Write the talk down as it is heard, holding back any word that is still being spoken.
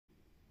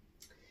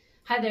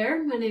Hi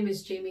there, my name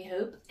is Jamie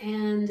Hope,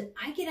 and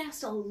I get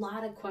asked a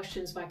lot of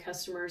questions by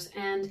customers,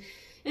 and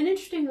an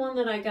interesting one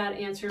that I got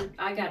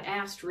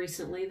asked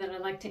recently that I'd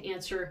like to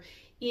answer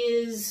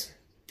is,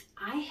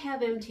 I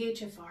have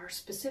MTHFR,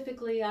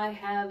 specifically I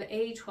have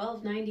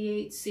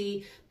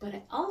A1298C, but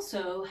I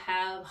also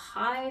have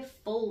high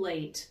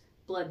folate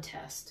blood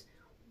test.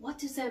 What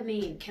does that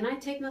mean? Can I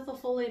take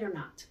methylfolate or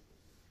not?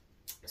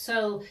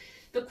 So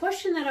the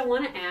question that I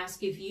want to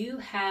ask, if you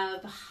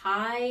have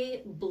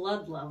high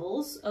blood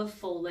levels of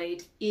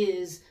folate,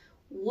 is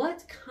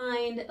what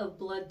kind of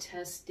blood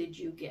test did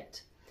you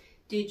get?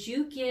 Did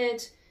you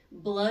get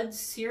blood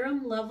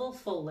serum level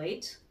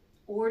folate,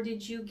 or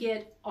did you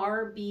get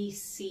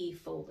RBC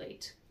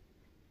folate?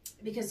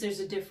 Because there's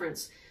a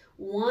difference.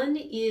 One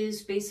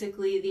is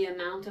basically the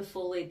amount of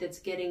folate that's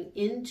getting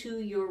into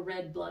your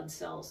red blood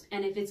cells.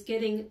 And if it's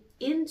getting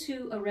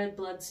into a red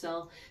blood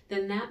cell,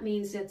 then that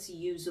means that's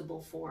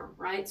usable form,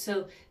 right?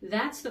 So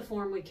that's the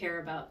form we care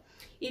about.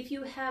 If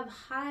you have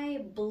high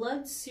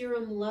blood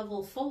serum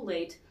level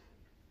folate,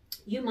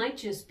 you might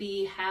just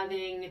be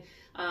having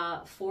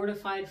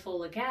fortified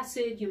folic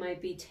acid. You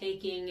might be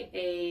taking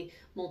a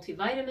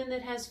multivitamin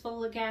that has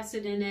folic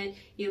acid in it.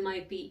 You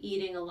might be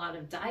eating a lot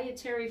of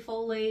dietary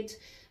folate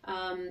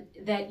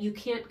that you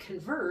can't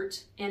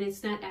convert, and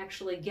it's not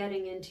actually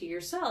getting into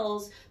your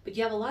cells, but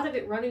you have a lot of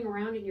it running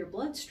around in your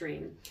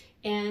bloodstream,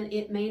 and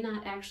it may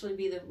not actually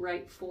be the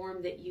right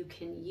form that you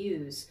can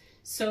use.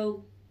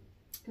 So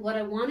what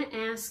I want to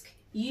ask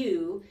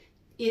you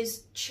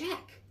is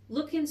check.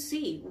 Look and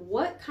see,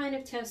 what kind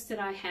of test did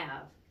I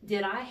have?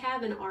 Did I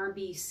have an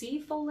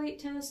RBC folate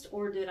test,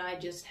 or did I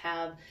just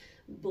have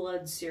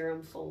blood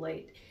serum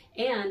folate?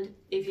 And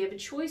if you have a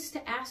choice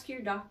to ask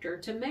your doctor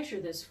to measure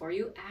this for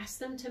you, ask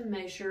them to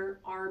measure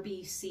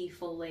RBC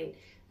folate.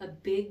 A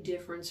big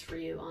difference for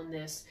you on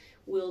this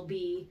will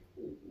be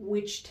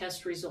which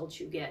test results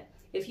you get.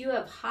 If you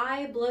have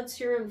high blood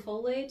serum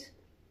folate,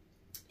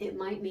 it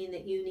might mean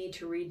that you need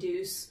to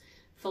reduce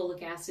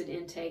folic acid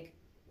intake.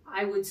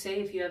 I would say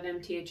if you have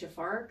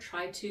MTHFR,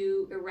 try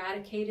to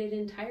eradicate it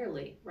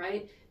entirely,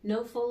 right?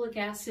 No folic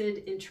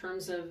acid in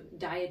terms of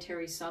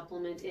dietary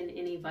supplement in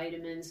any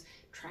vitamins.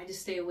 Try to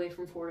stay away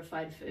from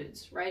fortified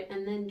foods, right?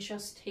 And then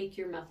just take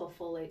your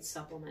methylfolate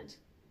supplement.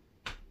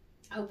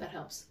 I hope that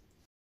helps.